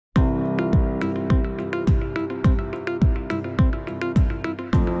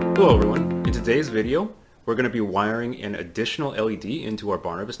Hello everyone, in today's video we're going to be wiring an additional LED into our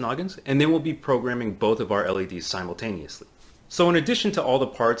Barnabas noggins, and then we'll be programming both of our LEDs simultaneously. So in addition to all the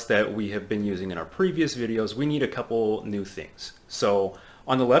parts that we have been using in our previous videos, we need a couple new things. So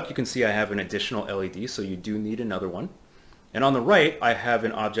on the left you can see I have an additional LED, so you do need another one. And on the right I have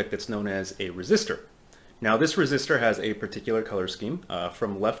an object that's known as a resistor. Now this resistor has a particular color scheme.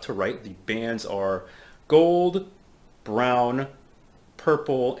 From left to right the bands are gold, brown,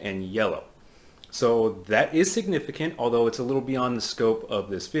 purple, and yellow. So that is significant, although it's a little beyond the scope of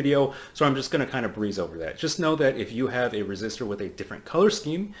this video, so I'm just going to kind of breeze over that. Just know that if you have a resistor with a different color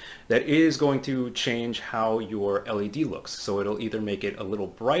scheme, that is going to change how your LED looks. So it'll either make it a little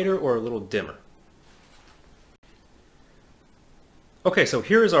brighter or a little dimmer. Okay, so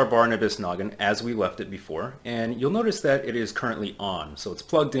here is our Barnabas noggin as we left it before, and you'll notice that it is currently on. So it's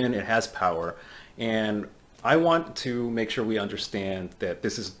plugged in, it has power, and I want to make sure we understand that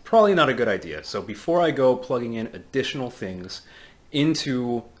this is probably not a good idea. So before I go plugging in additional things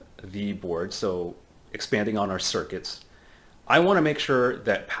into the board, so expanding on our circuits, I want to make sure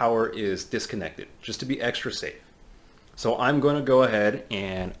that power is disconnected, just to be extra safe. So I'm going to go ahead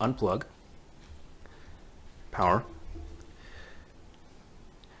and unplug power.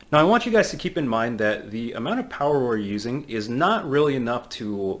 Now I want you guys to keep in mind that the amount of power we're using is not really enough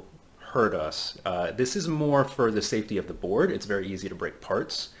to hurt us. This is more for the safety of the board. It's very easy to break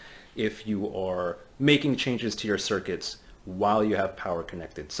parts if you are making changes to your circuits while you have power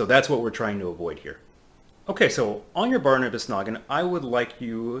connected. So that's what we're trying to avoid here. Okay, so on your Barnabas noggin, I would like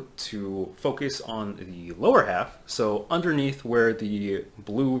you to focus on the lower half. So underneath where the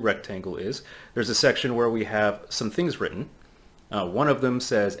blue rectangle is, there's a section where we have some things written. One of them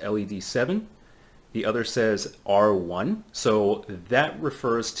says LED 7. The other says R1, so that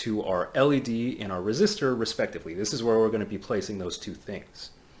refers to our LED and our resistor respectively. This is where we're going to be placing those two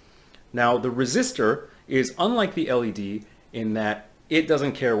things. Now the resistor is unlike the LED in that it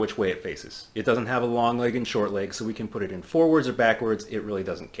doesn't care which way it faces. It doesn't have a long leg and short leg, so we can put it in forwards or backwards. It really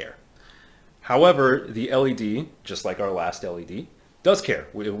doesn't care. However, the LED, just like our last LED, does care.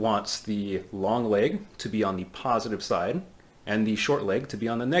 It wants the long leg to be on the positive side and the short leg to be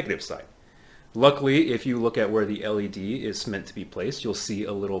on the negative side. Luckily, if you look at where the LED is meant to be placed, you'll see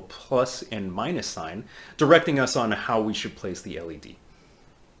a little plus and minus sign directing us on how we should place the LED.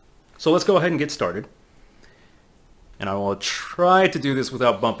 So let's go ahead and get started. And I will try to do this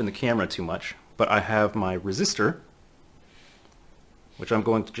without bumping the camera too much, but I have my resistor, which I'm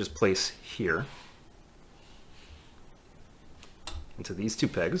going to just place here into these two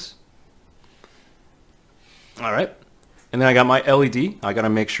pegs. All right. And then I got my LED. I got to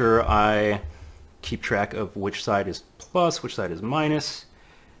make sure I keep track of which side is plus, which side is minus,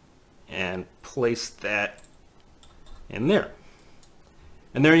 and place that in there.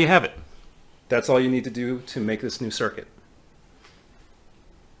 And there you have it. That's all you need to do to make this new circuit.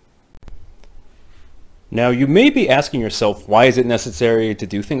 Now you may be asking yourself, why is it necessary to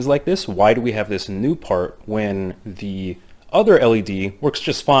do things like this? Why do we have this new part when the other LED works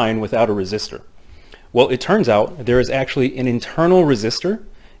just fine without a resistor? Well, it turns out there is actually an internal resistor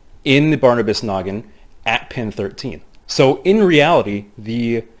in the Barnabas noggin at pin 13. So in reality,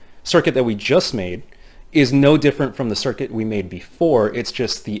 the circuit that we just made is no different from the circuit we made before. It's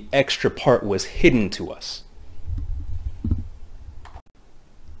just the extra part was hidden to us.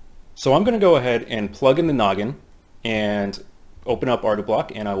 So I'm going to go ahead and plug in the noggin and open up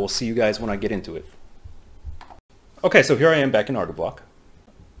Arduino, and I will see you guys when I get into it. Okay, so here I am back in Arduino.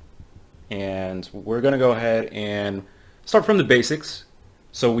 And we're going to go ahead and start from the basics.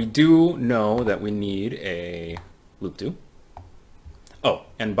 So we do know that we need a loop do. Oh,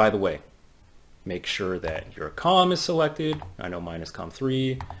 and by the way, make sure that your COM is selected. I know mine is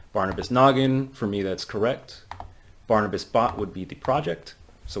COM3. Barnabas noggin, for me that's correct. Barnabas bot would be the project.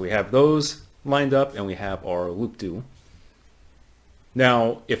 So we have those lined up and we have our loop do.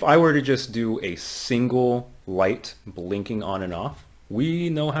 Now, if I were to just do a single light blinking on and off, we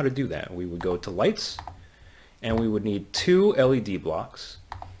know how to do that. We would go to lights and we would need 2 LED blocks.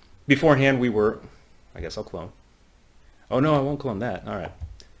 Beforehand we were, I guess I'll clone. Oh no, I won't clone that. All right,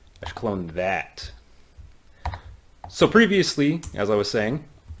 I should clone that. So previously, as I was saying,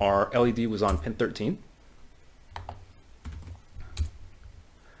 our LED was on pin 13.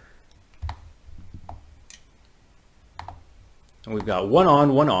 And we've got one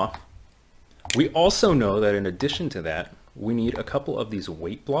on, one off. We also know that in addition to that, we need a couple of these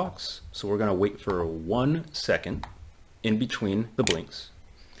wait blocks. So we're going to wait for 1 second in between the blinks.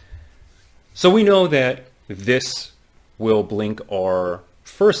 So we know that this will blink our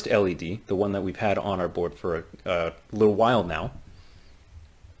first LED, the one that we've had on our board for a little while now.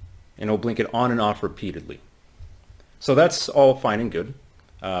 and it'll blink it on and off repeatedly. So that's all fine and good,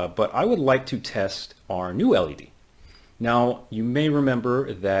 but I would like to test our new LED. Now, you may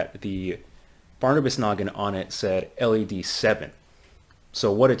remember that the Barnabas noggin on it said LED 7.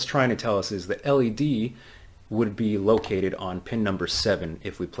 So what it's trying to tell us is that LED would be located on pin number 7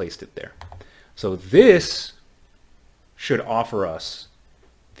 if we placed it there. So this should offer us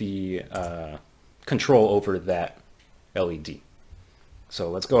the control over that LED. So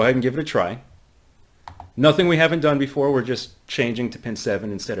let's go ahead and give it a try. Nothing we haven't done before, we're just changing to pin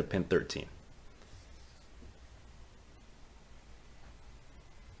 7 instead of pin 13.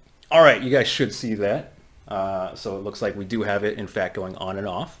 All right, you guys should see that. So it looks like we do have it, in fact, going on and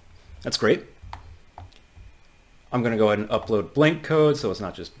off. That's great. I'm going to go ahead and upload blank code so it's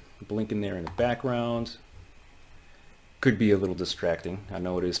not just blinking there in the background. Could be a little distracting. I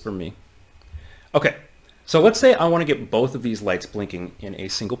know it is for me. Okay, so let's say I want to get both of these lights blinking in a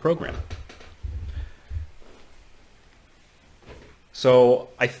single program. So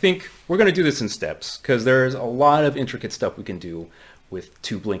I think we're going to do this in steps because there's a lot of intricate stuff we can do with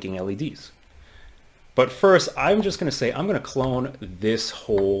 2 blinking LEDs. But first, I'm just going to say I'm going to clone this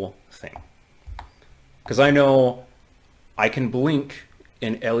whole thing because I know I can blink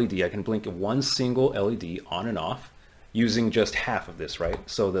an LED. I can blink one single LED on and off using just half of this, right?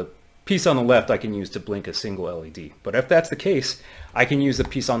 So the piece on the left I can use to blink a single LED. But if that's the case, I can use the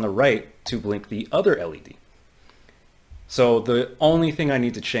piece on the right to blink the other LED. So the only thing I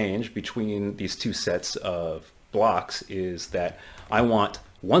need to change between these 2 sets of blocks is that I want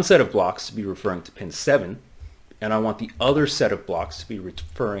one set of blocks to be referring to pin 7, and I want the other set of blocks to be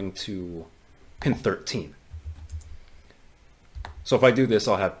referring to pin 13. So if I do this,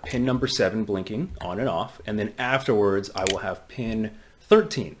 I'll have pin number 7 blinking on and off, and then afterwards I will have pin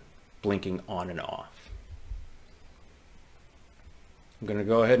 13 blinking on and off. I'm going to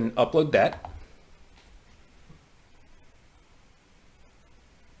go ahead and upload that.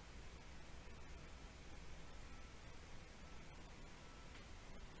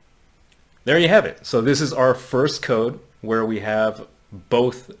 There you have it. So this is our first code where we have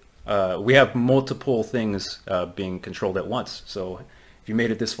multiple things being controlled at once. So if you made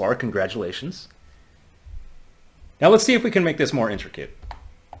it this far, congratulations. Now let's see if we can make this more intricate.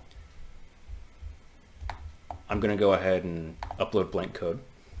 I'm going to go ahead and upload blank code.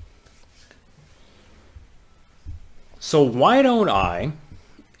 So why don't I,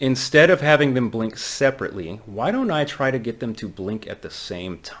 instead of having them blink separately, why don't I try to get them to blink at the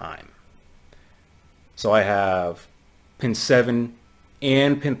same time? So I have pin 7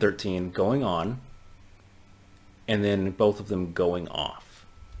 and pin 13 going on, and then both of them going off.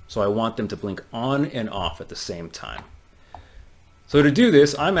 So I want them to blink on and off at the same time. So to do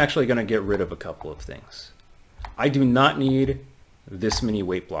this, I'm actually going to get rid of a couple of things. I do not need this many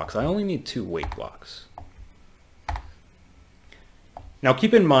wait blocks. I only need 2 wait blocks. Now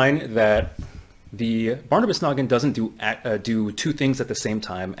keep in mind that the Barnabas noggin doesn't do 2 things at the same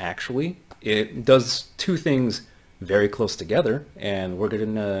time, actually. It does 2 things very close together, and we're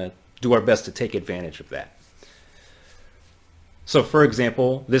going to do our best to take advantage of that. So for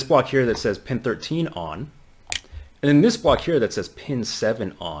example, this block here that says pin 13 on, and then this block here that says pin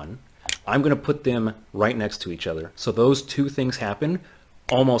 7 on, I'm going to put them right next to each other. So those 2 things happen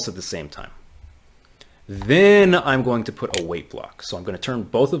almost at the same time. Then I'm going to put a wait block. So I'm going to turn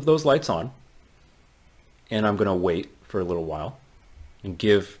both of those lights on, and I'm going to wait for a little while and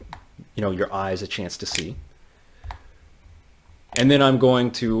give your eyes a chance to see. And then I'm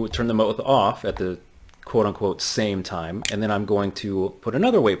going to turn them both off at the quote-unquote same time, and then I'm going to put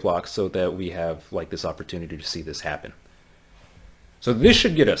another wait block so that we have like this opportunity to see this happen. So this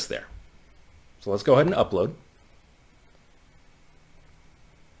should get us there. So let's go ahead and upload.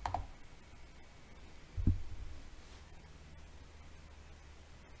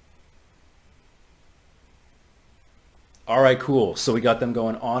 All right, cool. So we got them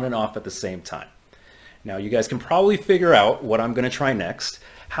going on and off at the same time. Now you guys can probably figure out what I'm going to try next.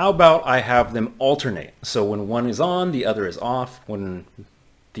 How about I have them alternate? So when one is on, the other is off. When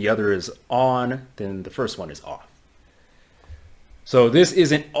the other is on, then the first one is off. So this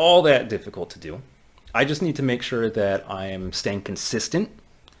isn't all that difficult to do. I just need to make sure that I am staying consistent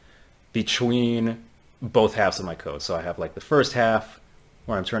between both halves of my code. So I have like the first half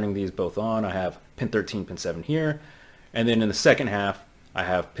where I'm turning these both on. I have pin 13, pin 7 here. And then in the second half, I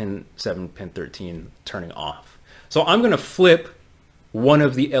have pin 7, pin 13 turning off. So I'm going to flip one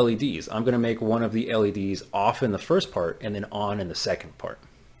of the LEDs. I'm going to make one of the LEDs off in the first part and then on in the second part.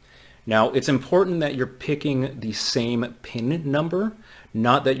 Now, it's important that you're picking the same pin number,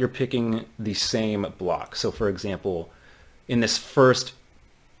 not that you're picking the same block. So for example, in this first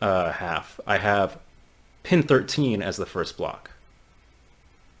half, I have pin 13 as the first block.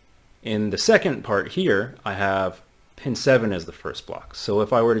 In the second part here, I have pin 7 as the first block. So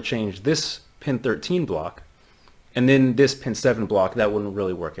if I were to change this pin 13 block and then this pin 7 block, that wouldn't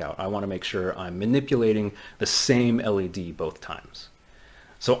really work out. I want to make sure I'm manipulating the same LED both times.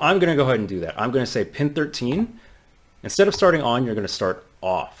 So I'm going to go ahead and do that. I'm going to say pin 13. Instead of starting on, you're going to start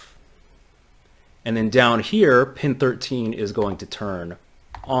off. And then down here, pin 13 is going to turn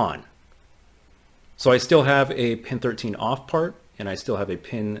on. So I still have a pin 13 off part, and I still have a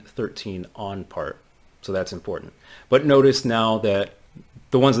pin 13 on part. So that's important. But notice now that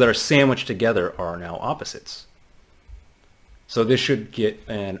the ones that are sandwiched together are now opposites. So this should get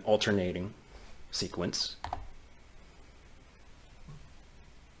an alternating sequence.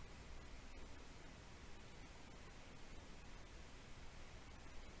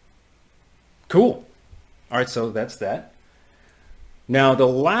 Cool. All right, so that's that. Now, the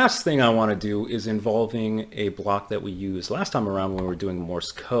last thing I want to do is involving a block that we used last time around when we were doing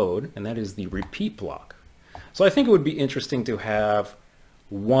Morse code, and that is the repeat block. So I think it would be interesting to have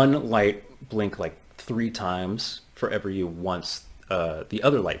one light blink like 3 times for every once the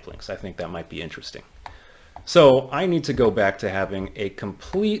other light blinks. I think that might be interesting. So I need to go back to having a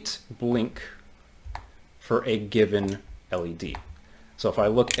complete blink for a given LED. So if I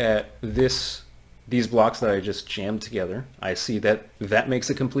look at these blocks that I just jammed together, I see that that makes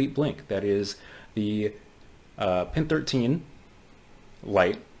a complete blink. That is the pin 13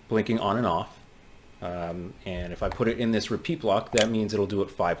 light blinking on and off. And if I put it in this repeat block, that means it'll do it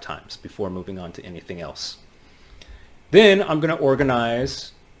 5 times before moving on to anything else. Then I'm going to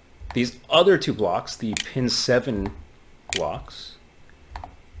organize these other 2 blocks, the pin 7 blocks,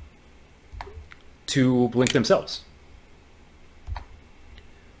 to blink themselves.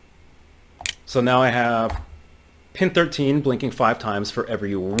 So now I have pin 13 blinking 5 times for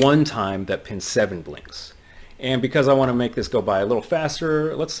every 1 time that pin 7 blinks. And because I want to make this go by a little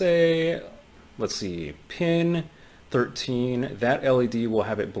faster, let's see, pin 13, that LED will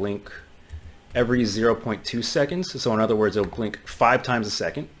have it blink every 0.2 seconds. So in other words, it'll blink 5 times a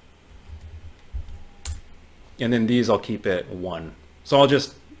second. And then these I'll keep at 1. So I'm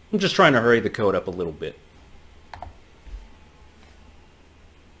just trying to hurry the code up a little bit.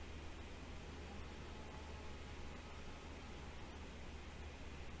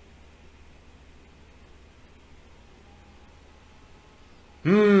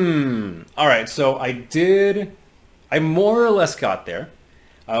 All right, so I more or less got there,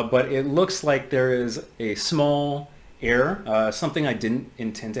 but it looks like there is a small error. Something I didn't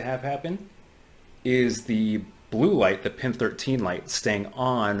intend to have happen is the blue light, the pin 13 light, staying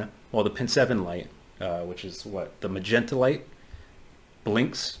on while the pin 7 light, which is what, the magenta light,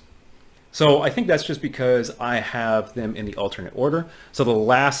 blinks. So I think that's just because I have them in the alternate order. So the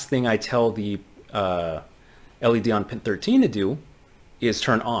last thing I tell the LED on pin 13 to do is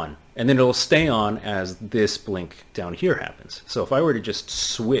turn on, and then it'll stay on as this blink down here happens. So if I were to just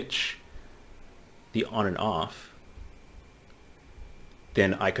switch the on and off,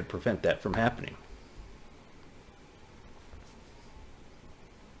 then I could prevent that from happening.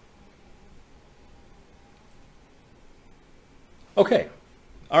 Okay,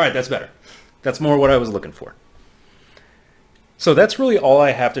 all right, that's better. That's more what I was looking for. So that's really all I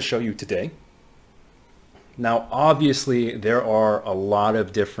have to show you today. Now, obviously, there are a lot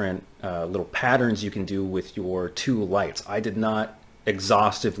of different little patterns you can do with your 2 lights. I did not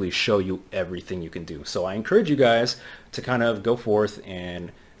exhaustively show you everything you can do. So I encourage you guys to kind of go forth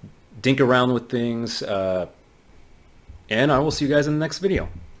and dink around with things. And I will see you guys in the next video.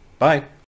 Bye.